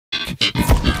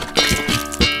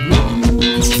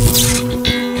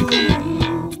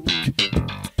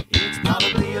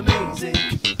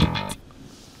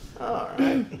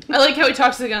like how he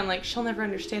talks to the gun like, she'll never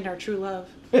understand our true love.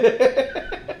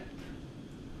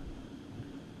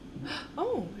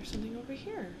 Oh, there's something over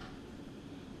here.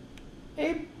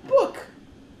 A book.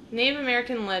 Native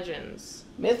American legends.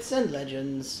 Myths and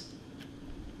legends.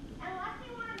 Unless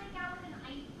you want to make out with an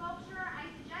ice sculpture, I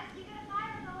suggest you get a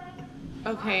fire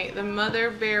going. Okay, the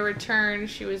mother bear returned.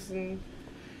 She was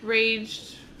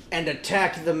enraged. And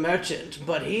attacked the merchant,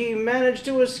 but he managed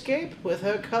to escape with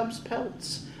her cub's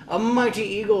pelts. A mighty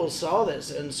eagle saw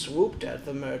this and swooped at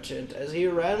the merchant as he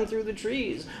ran through the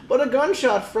trees, but a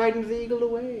gunshot frightened the eagle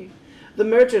away. The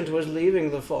merchant was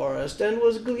leaving the forest and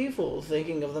was gleeful,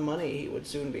 thinking of the money he would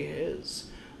soon be his.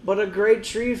 But a great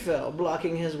tree fell,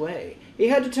 blocking his way. He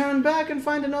had to turn back and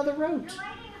find another route.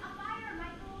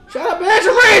 Shut up, man,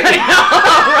 you're reading!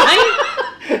 Right?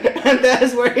 And that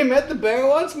is where he met the bear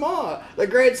once more. The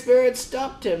Great Spirit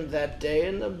stopped him that day,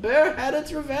 and the bear had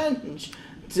its revenge.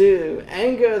 To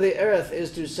anger the earth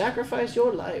is to sacrifice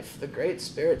your life. The Great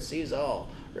Spirit sees all.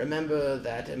 Remember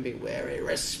that and be wary.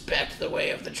 Respect the way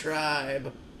of the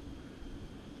tribe.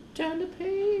 Turn the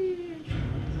page.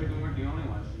 Looks like we weren't the only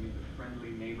ones to meet the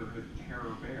friendly neighborhood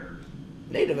terror bears.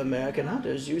 Native American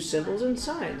hunters use symbols and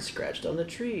signs scratched on the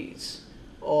trees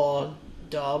or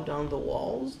daubed on the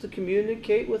walls to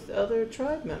communicate with other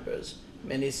tribe members.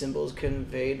 Many symbols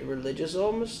conveyed religious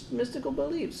or mystical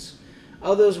beliefs.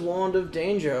 Others warned of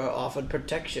danger or offered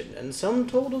protection, and some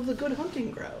told of the good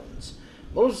hunting grounds.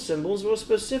 Most symbols were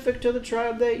specific to the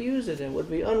tribe that used it and would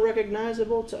be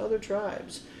unrecognizable to other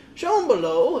tribes. Shown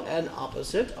below and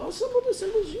opposite are some of the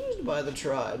symbols used by the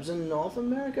tribes in North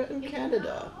America and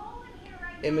Canada.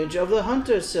 Image of the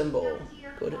hunter symbol.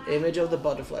 Good. Image of the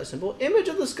butterfly symbol. Image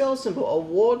of the skull symbol. A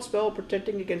ward spell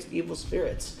protecting against evil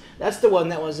spirits. That's the one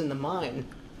that was in the mine.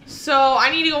 So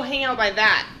I need to go hang out by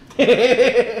that.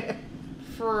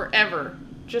 Forever.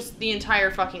 Just the entire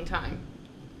fucking time.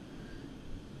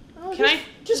 Oh, Can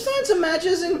just find some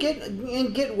matches and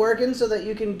get working so that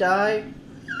you can die?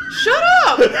 Shut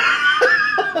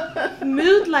up!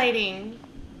 Mood lighting.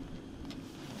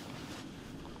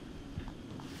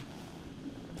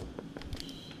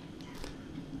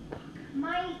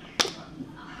 Mike.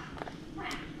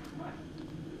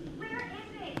 Where is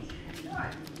it?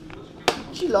 What?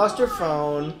 She lost her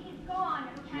phone. It's gone,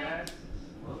 okay? Jess,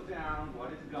 slow down.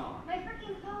 What is gone? My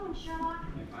freaking phone, Sherlock.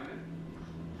 Can you find it?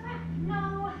 Crap,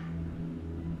 no.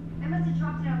 I must have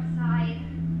dropped it outside.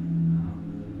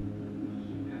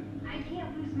 I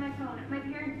can't lose my phone. My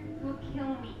parents will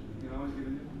kill me. You can always get a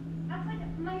new one. That's like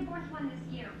my fourth one this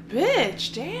year.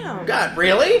 Bitch, damn. God,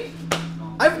 really?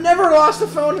 I've never lost a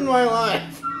phone in my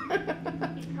life.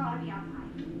 It's gotta be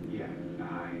outside. Yeah,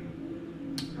 I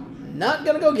don't. Not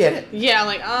gonna go get it. Yeah,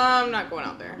 like, I'm not going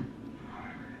out there.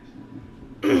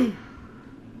 Fine.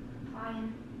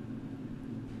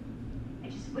 I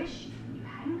just wish you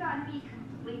hadn't gotten me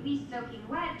completely soaking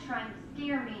wet trying to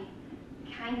scare me.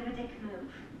 Kind of a dick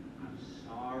move. I'm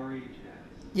sorry, Jess.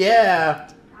 Yeah.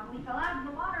 Probably fell out of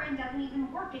the water and doesn't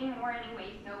even work anymore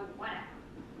anyway, so whatever.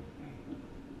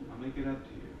 I'll make it up to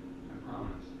you. I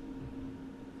promise.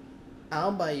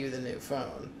 I'll buy you the new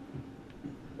phone.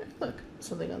 Look,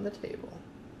 something on the table.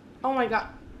 Oh my god.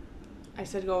 I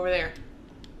said go over there.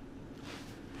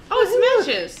 Oh, it's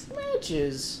matches.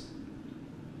 Matches.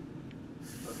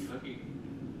 Looky.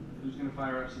 Who's gonna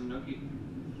fire up some nookie?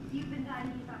 You've been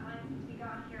dying to use that line since we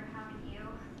got here, haven't you?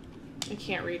 I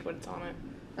can't read what's on it.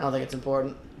 I don't think it's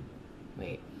important.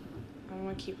 Wait. I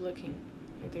want to keep looking.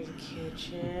 Wait, there's a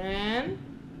kitchen.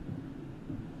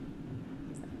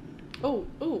 Oh,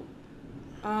 ooh.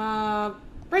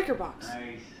 Breaker box.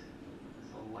 Nice.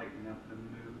 This'll lighten up the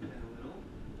mood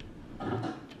a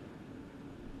little.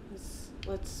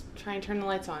 Let's try and turn the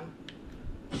lights on.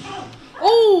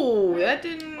 Oh, that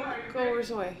didn't go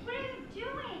his way. What are you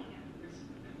doing? It's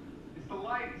the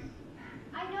lights.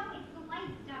 I know it's the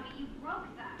lights, dummy. You broke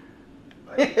that.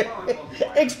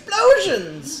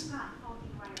 Explosions! You've got faulty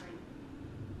wiring.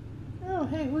 Oh,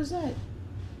 hey, who's that?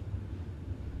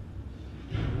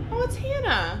 Oh, it's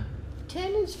Hannah.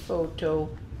 Tennis photo.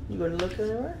 You gonna look at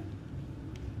her?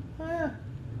 Ah.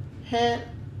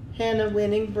 Hannah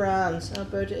winning bronze.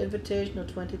 Alberta Invitational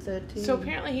 2013. So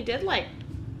apparently he did like,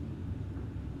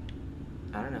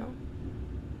 I don't know.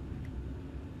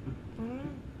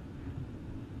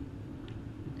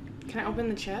 Can I open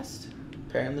the chest?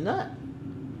 Apparently not.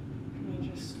 Let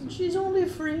me just... She's only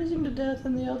freezing to death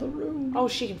in the other room. Oh,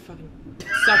 she can fucking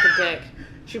suck a dick.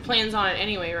 She plans on it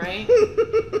anyway, right?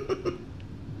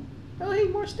 Oh, hey,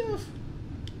 more stuff.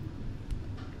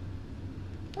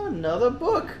 Another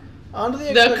book. Onto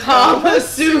the Kama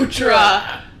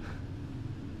Sutra.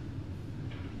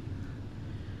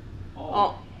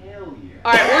 Oh, hell yeah.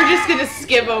 Alright, we're just gonna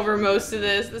skip over most of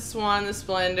this. The Swan, the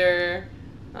Splendor,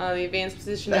 the advanced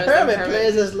position. The knows hermit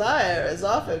plays his lyre, is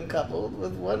often coupled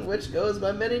with one which goes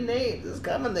by many names, is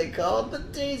commonly called the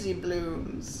daisy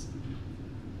blooms.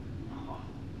 Oh,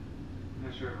 I'm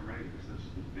not sure I'm ready for such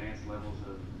advanced levels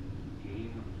of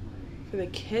gameplay. For the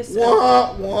kiss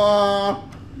Wah, wah.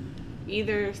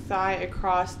 either thigh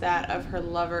across that of her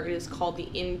lover, it is called the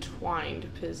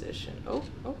entwined position. Oh,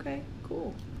 okay,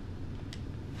 cool.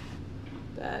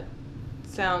 That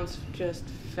sounds just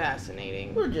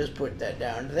fascinating. We'll just put that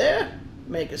down there.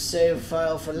 Make a save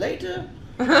file for later.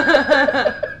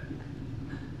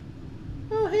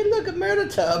 Oh, hey, look, a murder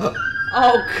tub.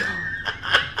 Oh, God.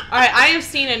 Alright, I have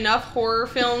seen enough horror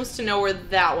films to know where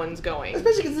that one's going.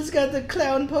 Especially because it's got the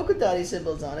clown polka dotty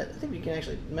symbols on it. I think you can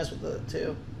actually mess with it,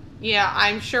 too. Yeah,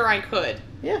 I'm sure I could.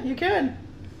 Yeah, you can.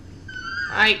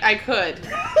 I could.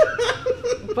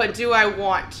 But do I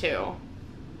want to?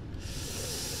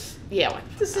 Yeah, why?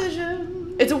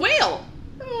 Decision. It's a whale!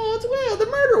 Oh, it's a whale. The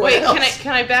murder Wait, whales.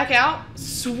 can I back out?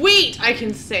 Sweet! I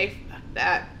can save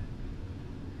that.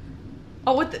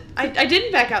 Oh, what the? I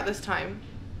didn't back out this time.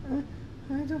 I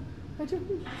don't.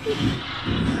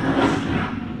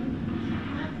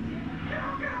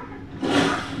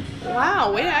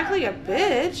 Wow, way to act like a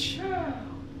bitch.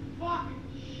 Fuck,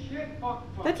 shit, fuck.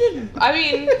 That didn't, I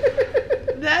mean,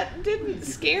 that didn't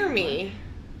scare me.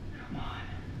 Come on.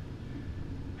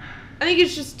 I think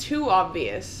it's just too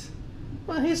obvious.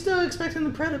 Well, he's still expecting the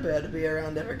predator to be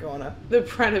around every corner. The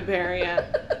predator, yeah.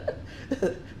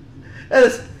 That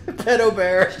is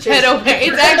pedobear. Pedobear.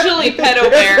 It's actually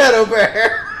pedobear.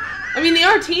 Pedobear. I mean, they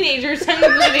are teenagers.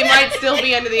 Technically, they might still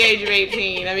be under the age of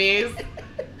 18. I mean,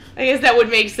 I guess that would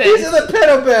make sense. These are the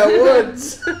pedobear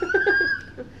woods.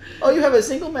 Oh, you have a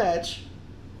single match.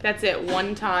 That's it.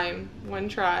 One time. One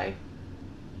try.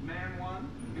 Man one,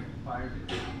 fire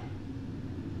two.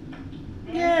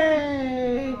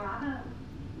 Yay! Bravo.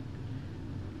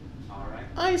 Alright,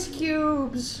 Ice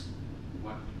cubes.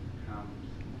 what comes?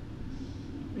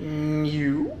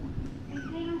 You? I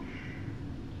think.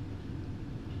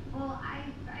 Well, I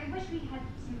wish we had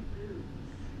some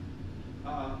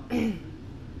booze.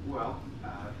 Well,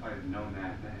 if I'd known that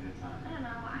ahead of I time. don't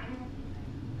know. I'm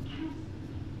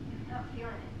not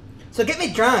feeling it. So get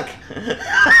me drunk.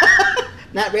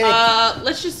 Not really.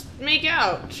 Let's just make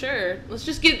out. Sure. Let's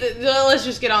just get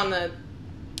on the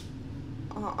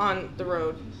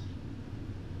road.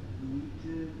 We need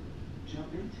to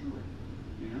jump into it.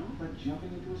 You know, like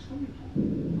jumping into a swimming pool.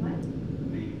 What?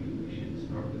 Maybe we should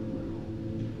start with a little,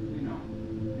 you know,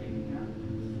 making out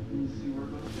and see where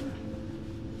it goes from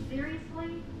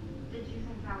Seriously? Did you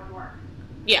think that would work?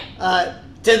 Yeah.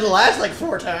 Did the last like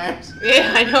 4 times.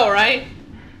 Yeah, I know, right?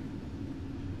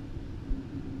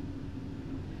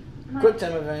 Quick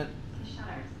time event. The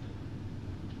shutters.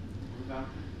 there. What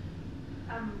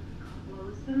about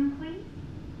Close them, please.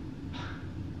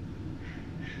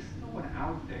 there's no one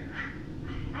out there.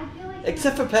 I feel like.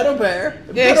 Except for pedobear.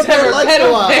 Yeah, except for likes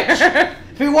to watch. pedobear.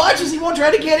 If he watches, he won't try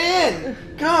to get in.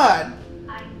 God.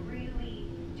 I really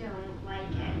don't like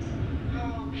it.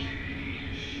 Okay,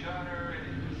 shutter it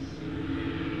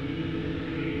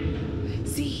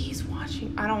is. See, he's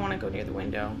watching. I don't want to go near the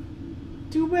window.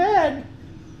 Too bad.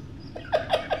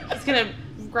 He's gonna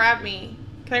grab me.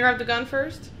 Can I grab the gun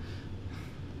first?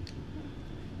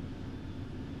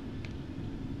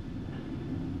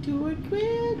 Do it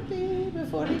quickly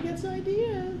before he gets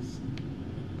ideas.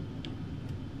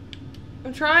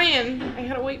 I'm trying. I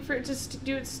gotta wait for it to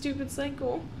do its stupid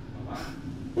cycle.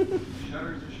 Hold on.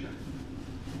 Shutters are shut.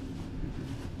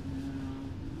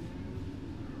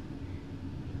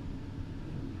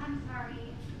 I'm sorry.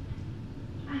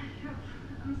 I'm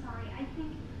sorry. I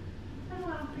think I'm a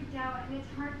little freaked out, and it's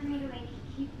hard for me to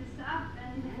keep this up.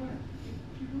 And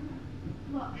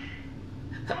look,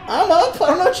 I'm up. I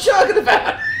don't know what you're talking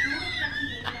about.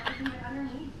 but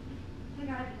underneath, I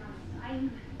gotta be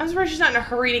honest. I'm surprised she's not in a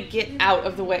hurry to get out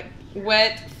of the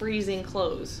wet, freezing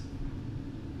clothes.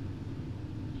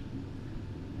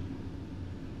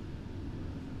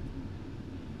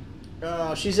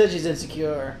 Oh, she said she's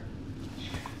insecure.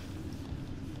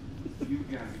 You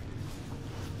got it.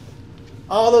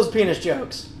 All those penis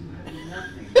jokes. You have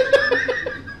nothing.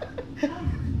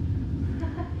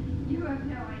 You have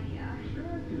no idea. Sure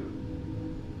I do.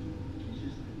 It's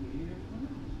just that we hate everyone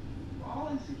else. We're all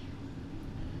insecure.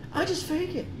 I just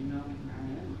fake it. You know how to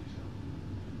handle yourself.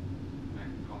 I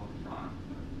can call it fun,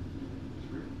 but it's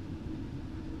real.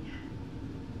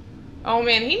 Oh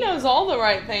man, he knows all the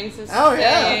right things to Oh,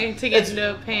 say yeah. to get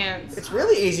into pants. It's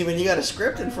really easy when you got a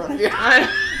script in front of you. I-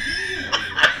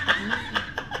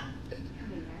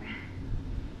 Come in there.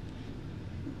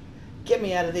 Get me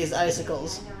me out of these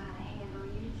icicles. I know how to handle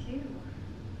you too.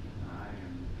 I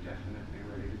am definitely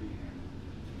ready to be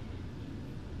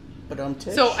handled. But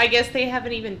Tish. So I guess they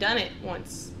haven't even done it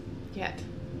once yet.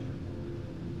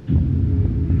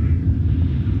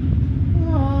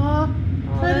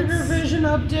 Aww, Predator that's- Vision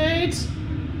update.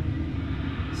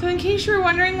 So in case you were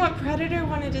wondering what Predator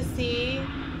wanted to see,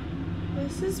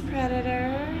 this is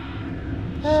Predator.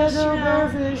 Just, you Predator know,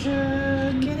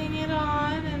 Vision. getting it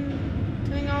on and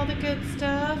doing all the good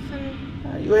stuff. And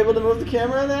Are you able to move the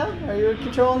camera now? Are you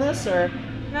controlling this, or?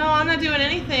 no, I'm not doing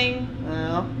anything.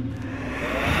 No.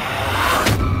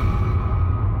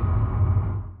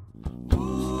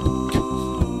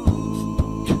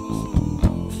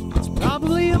 It's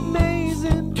probably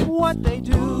amazing what they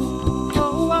do.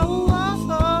 Oh, oh, oh,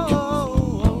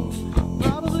 oh, oh.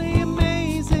 Probably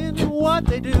amazing what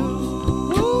they do.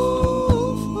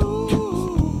 Ooh,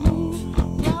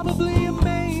 probably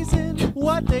amazing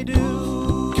what they do.